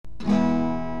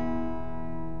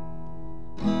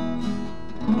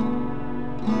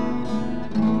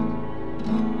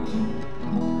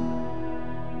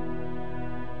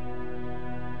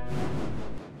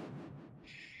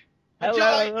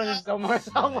explosion somewhere.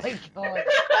 Oh my god!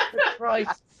 For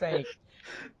Christ's sake!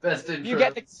 Best intro.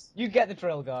 You get the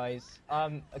drill, guys.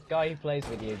 A guy who plays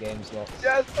video games lots.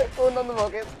 Yes, put one on the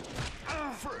rocket.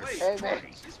 Hey, First, man.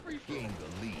 it's free gain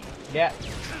the lead. Yeah.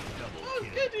 Oh,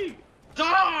 goody!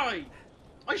 Die!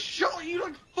 I shot you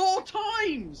like 4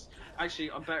 times! Actually,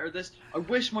 I'm better at this. I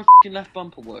wish my f***ing left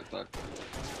bumper worked though.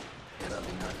 Yeah, that'd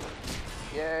be nice.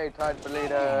 Yay, tied for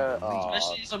leader. Aw.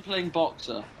 Especially as I'm playing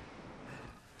boxer.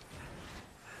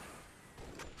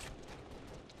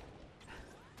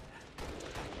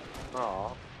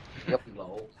 Aw.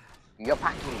 Lol. You're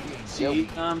packing. See,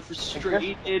 I'm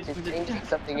frustrated It's with the saying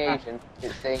something Asian.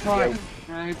 It's saying Try. yo.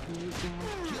 Right.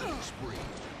 Killing spree.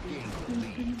 Gain the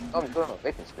lead. Oh, I'm going on a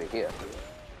vaping spree here.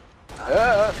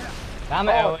 Damn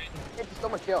it, Oh. Owen. Hey, just stole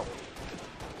my kill.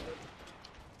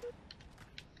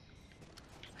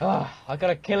 Oh, I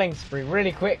got a killing spree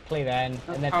really quickly then,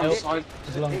 and then Outside.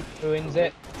 as long as ruins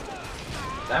it.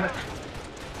 Damn it.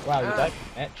 Wow, you died,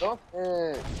 Mitch. Stop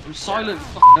it. I'm silent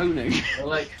f***ing owning. There are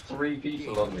like 3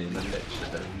 people on me and then Mitch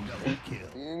just Double kill.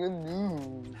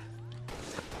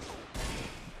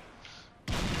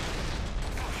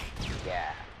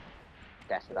 Yeah.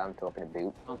 That's what I'm talking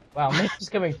about. Wow, Mitch is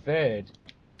coming third.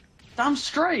 Damn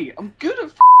straight. I'm good at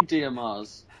f***ing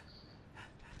DMRs.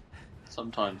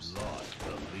 Sometimes. Lost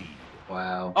the lead.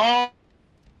 Wow. Oh!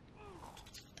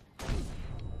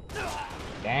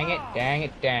 Dang it, dang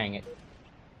it, dang it.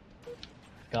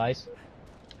 Guys.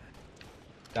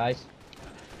 Guys.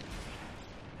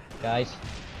 Guys.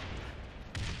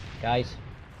 Guys.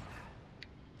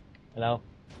 Hello.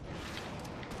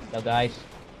 Hello, guys.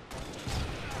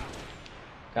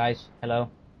 Guys, hello.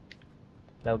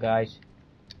 Hello, guys.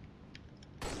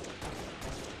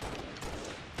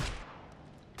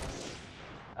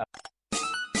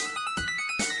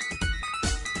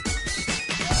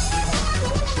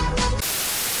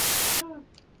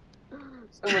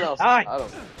 Someone else. Hi. I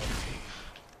don't.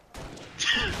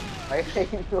 I hate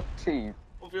your teeth.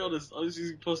 I'll be honest, I was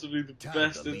using possibly the Time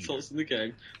best to lead. insults in the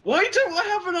game. Why don't I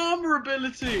have an armor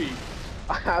ability?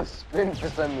 I have spin for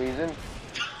some reason.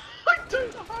 I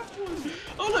don't have one.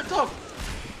 Oh look, Tom.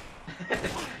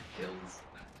 Kills.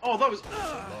 Oh, that was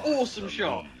awesome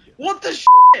shot. What the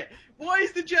shit? Why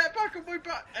is the jetpack on my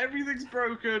back? Everything's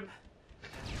broken.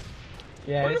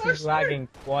 Yeah, Why this do I is lagging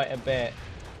quite a bit.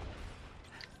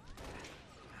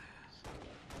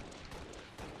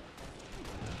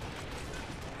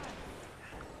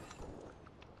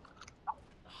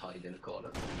 Hide in a corner.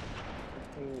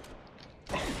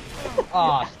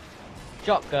 Ah,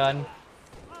 shotgun.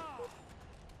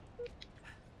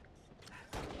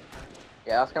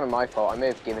 Yeah, that's kind of my fault. I may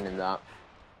have given him that.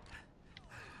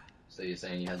 So you're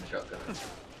saying you had the shotgun?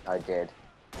 I did.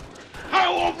 I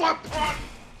want my pot.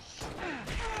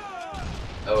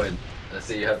 Owen, I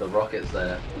see you have the rockets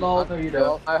there. Lol. No, you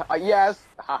don't. Yes!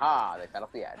 Haha, they fell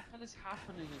off the edge. What the hell is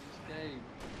happening in this game?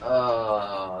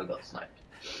 Oh, I got sniped.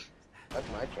 That's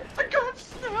my kid. I got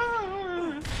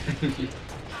sniped.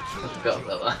 I forgot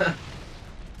about that.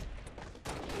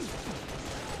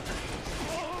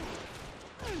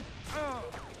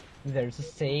 There's a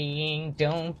saying,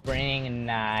 don't bring a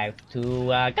knife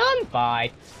to a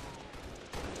gunfight.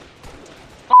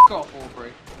 Fuck off,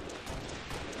 Aubrey.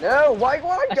 No, why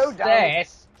would I go down?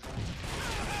 Assist.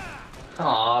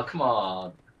 Aw, come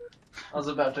on. I was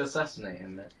about to assassinate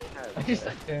him, Mitch. I just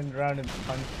turned around and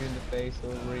punched you in the face or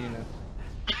arena.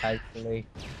 Casually.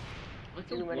 I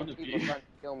Too don't many want to people be. trying to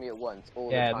kill me at once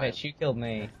all Yeah, the time. Mitch, you killed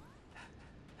me.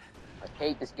 I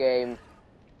hate this game.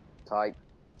 Type.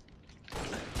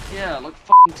 Yeah, like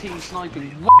fucking team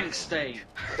sniping wank stain.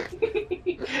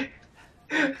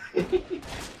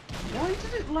 Why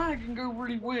did it lag and go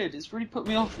really weird? It's really put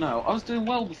me off now. I was doing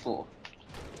well before.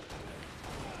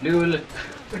 Lul.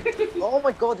 Oh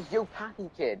my god, this Yo Patty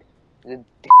kid. He's a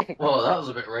dick. Oh, that was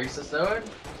a bit racist, Owen.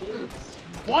 Jeez.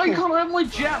 Why can't I have my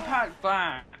jetpack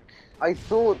back? I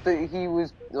thought that he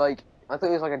was like, I thought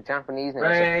he was like a Japanese name.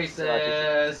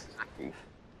 Racist.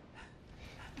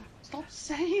 Stop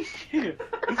saying it.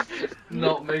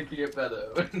 Not making it better,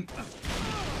 Owen.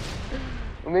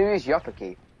 Or maybe it's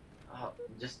Yapaki. Oh,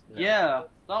 just no. Yeah,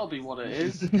 that'll be what it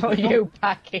is. Not you,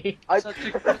 Packy. Such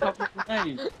a common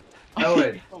name.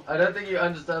 Owen, I don't think you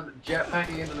understand that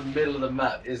jetpacking into the middle of the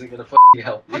map isn't gonna fucking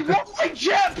help I you. want my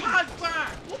jetpack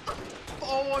back! What the f-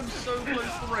 Oh, I'm so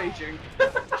close to raging.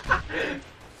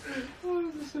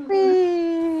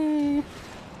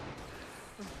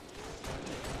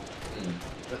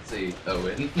 Let's see,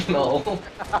 Owen. No.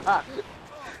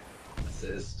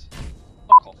 Assist.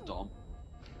 Fuck off, Dom.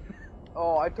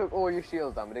 Oh, I took all your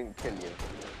shields down, but didn't kill you.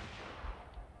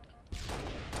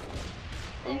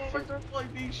 Oh, I don't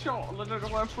like being shot and I don't know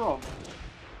where I'm from.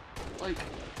 Like,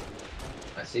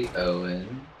 I see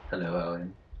Owen. Hello,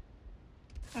 Owen.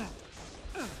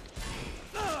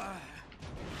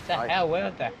 The hell,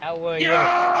 where the hell were you?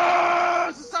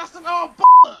 yes! Assassin! Oh,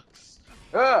 bollocks!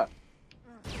 Oh,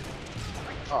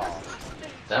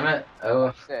 Damn it. Oh,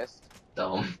 assist.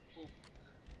 Dom.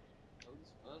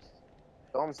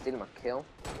 Dom's stealing my kill.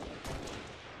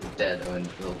 You're dead, Owen.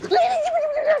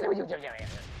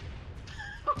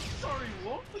 I'm sorry,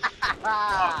 what? Oh,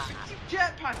 I keep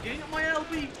jetpacking and my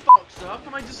LB fucks up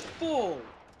and I just fall.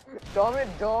 Dom it,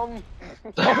 Dom.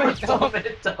 Dom it, Dom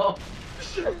it, Dom.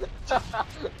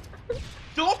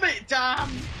 Stop it, damn!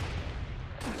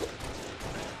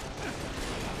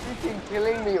 You keep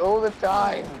killing me all the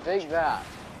time. Take that.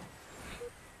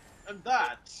 And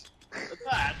that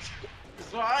is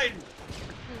fine.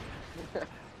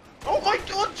 Oh my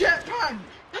god, jetpack!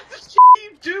 What the shit are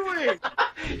you doing?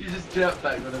 You just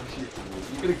jetpack when I'm shooting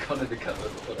you. You could have gone in the cover,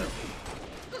 but whatever.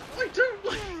 I don't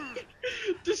like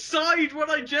decide when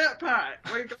I jetpack.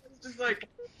 My guy's just like.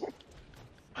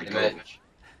 I Hey, can't. Mitch,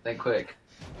 think quick.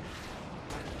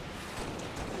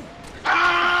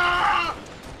 Ah!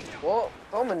 What?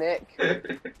 Dominic?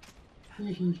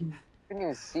 Couldn't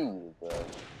even see you, bro.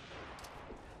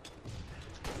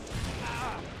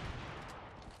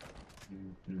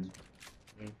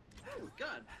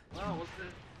 Gun. Wow, what's the?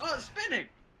 Oh, it's spinning.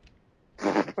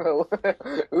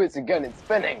 Ooh, it's a gun, it's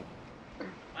spinning.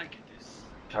 I can do this.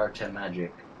 Tarta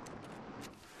magic.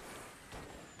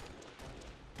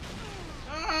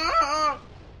 Ah!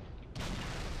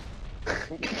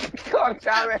 God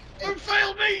damn it! Don't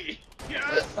fail me!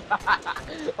 Yes!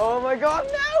 Oh my god,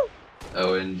 no!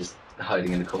 Owen just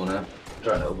hiding in the corner,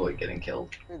 trying to avoid getting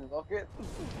killed. Through the rocket.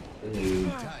 Ooh.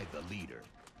 Guide the leader.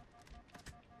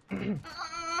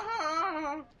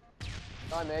 Ah!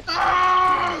 Bye, Mitch.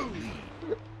 Ah!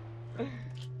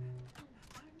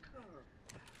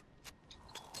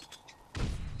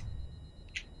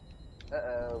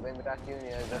 Uh-oh, Rainbow Dash Jr.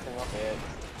 nothing rocket.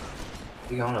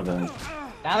 What are you on about?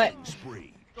 Damn it!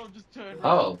 Spree. Don't just turn around.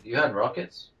 Oh, you had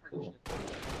rockets? Cool.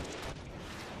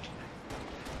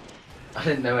 I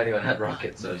didn't know anyone had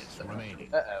rockets, so I just Remaining.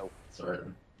 Uh-oh. sorry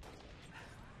then.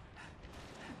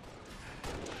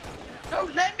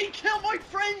 Don't let me kill my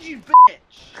friend, you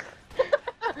bitch!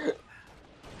 I think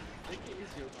it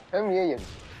is your Come here, you.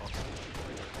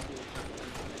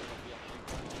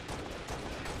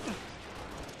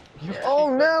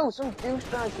 Oh no! Some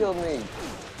douchebag killed me!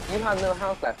 You had no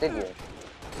health left, did you?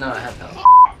 No, I had health.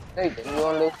 No, you didn't. You were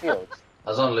on low shields. I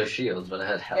was on low shields, but I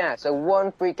had health. Yeah, so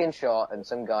one freaking shot and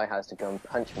some guy has to come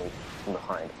punch me from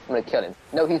behind. I'm gonna kill him.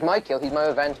 No, he's my kill. He's my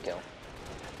revenge kill.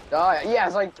 Oh,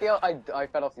 yes, I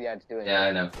fell off the edge doing Yeah, it.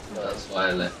 I know. That's why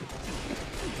I left.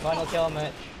 Final kill,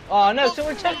 Mitch. Oh no,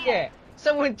 someone took it!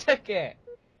 Someone took it!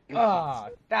 Oh,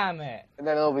 damn it. And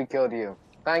then Aubrey killed you.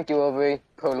 Thank you, Aubrey,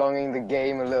 prolonging the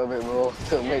game a little bit more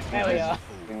so it makes There we are.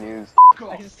 the news.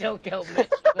 I still killed Mitch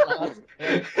for the last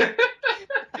kill.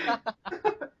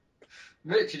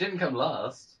 Mitch, you didn't come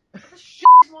last. shit,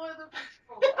 my other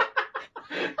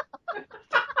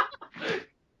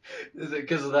Is it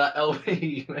because of that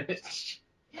LP, Mitch?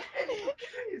 Yes,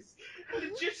 it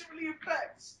legitimately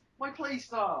affects my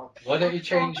playstyle. Why don't you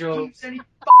change your... Keeps any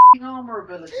f***ing armor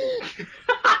ability.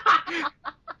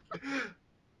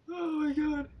 Oh my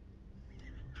god.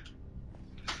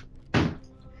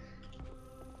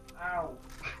 Ow.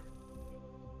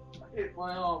 I hit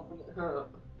my arm and it hurt.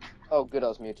 Oh, good, I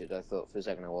was muted. I thought for a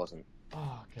second I wasn't.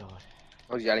 Oh god.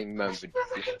 I was yelling moment.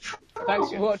 Thanks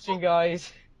for watching,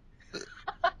 guys.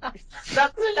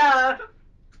 That's enough!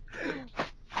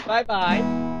 Bye bye.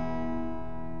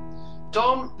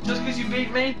 Dom, just because you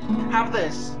beat me, have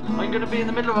this. I'm gonna be in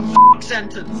the middle of a f***ing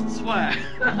sentence, I swear.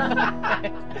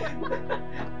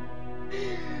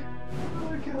 Oh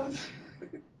my god.